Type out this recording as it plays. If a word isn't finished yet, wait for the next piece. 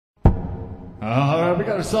Alright, we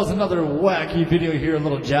got ourselves another wacky video here, a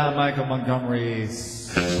little John Michael Montgomery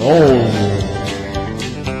Soul.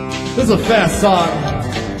 This is a fast song.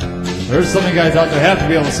 There's so many guys out there have to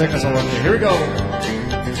be able to sing this one. Here we go.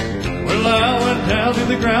 Well, I went down to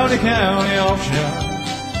the Growdy County auction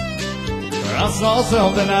where I saw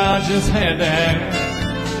something I just had to have.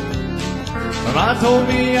 But I told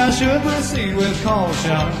me I should proceed with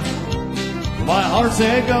caution. My heart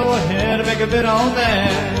said go ahead and make a bid on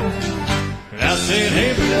that. I said,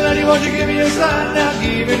 hey, pretty lady, won't you give me a sign now?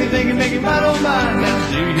 Give anything and make it mine, don't mind now.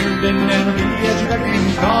 Do you hear been down to me at your beck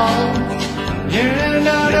and call? Yeah, and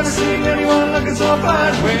I've never seen anyone looking so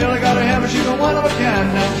fine. Well, I gotta have her, she's a one of a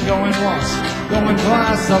kind. Now I'm going once, going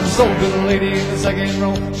twice. I'm sold to the lady in the second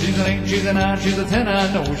row. She's an 8, she's a 9, she's a 10,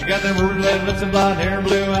 I know. She got them rude red lips and blonde hair and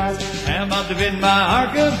blue eyes. I'm about to bid my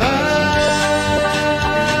heart goodbye.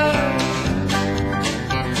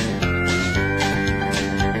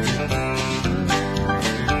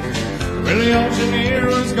 Well, the auctioneer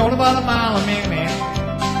was going about a mile a minute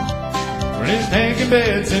when he's taking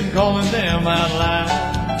bets and calling them out loud.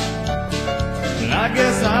 And I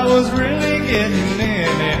guess I was really getting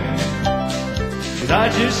in it, 'cause I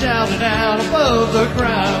just shouted out above the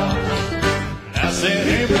crowd. And I said,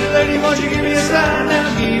 hey, pretty lady, won't you give me a sign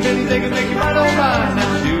now? Give anything and make you right on mine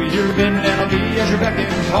now. Do your bend and I'll be at your beck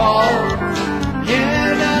and call.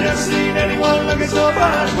 Yeah, and I've never seen anyone looking so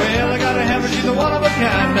fine. Well, I gotta have her, she's a one of a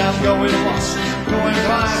kind. I'm going once, going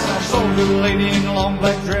twice. I'm sold to the lady in a long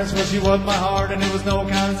black dress. Well, she won my heart and it was no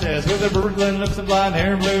contest. With her Brooklyn lips and blonde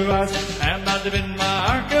hair and blue eyes, I'm about to bid my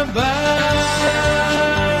heart goodbye.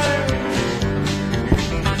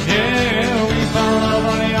 Yeah, we found love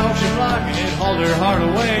on the auction block and it hauled her heart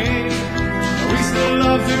away. We still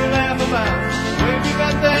love to laugh about way we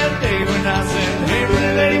met that day when I said, hey,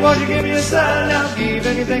 pretty lady, won't you give me a sign now? Give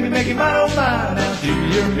anything to make it mine, oh mine. Now do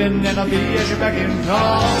your bidding and I'll be at your beck and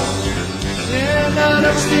call. Yeah, and I've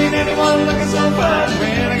never seen anyone looking so fine.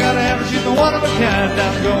 Man, I gotta have her, she's the one of a kind.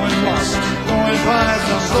 I'm going once, going twice.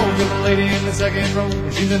 I'm sold to the lady in the second row.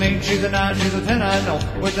 She's an 8, she's a 9, she's a 10, I know.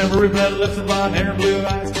 With them ruby red lips and blonde hair and blue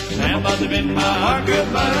eyes, I'm about to bid my heart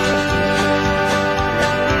goodbye.